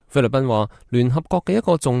菲律賓話，聯合國嘅一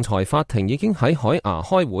個仲裁法庭已經喺海牙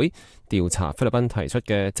開會，調查菲律賓提出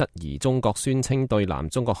嘅質疑中國宣稱對南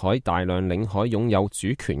中國海大量領海擁有主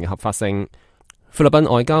權嘅合法性。菲律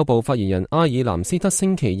賓外交部發言人阿爾南斯德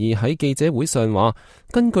星期二喺記者會上話，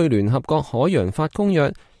根據聯合國海洋法公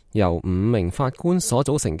約，由5名法官所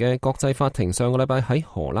組成嘅國際法庭上個禮拜喺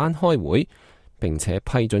荷蘭開會，並且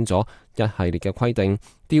批准咗一系列嘅規定，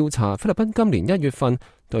調查菲律賓今年1月份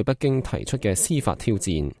對北京提出嘅司法挑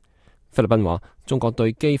戰。菲律賓話，中國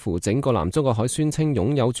對幾乎整個南中國海宣稱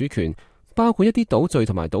擁有主權，包括一啲島嶼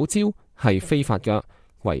同埋島礁，係非法嘅，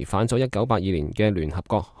違反咗1982年嘅聯合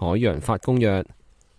國海洋法公約。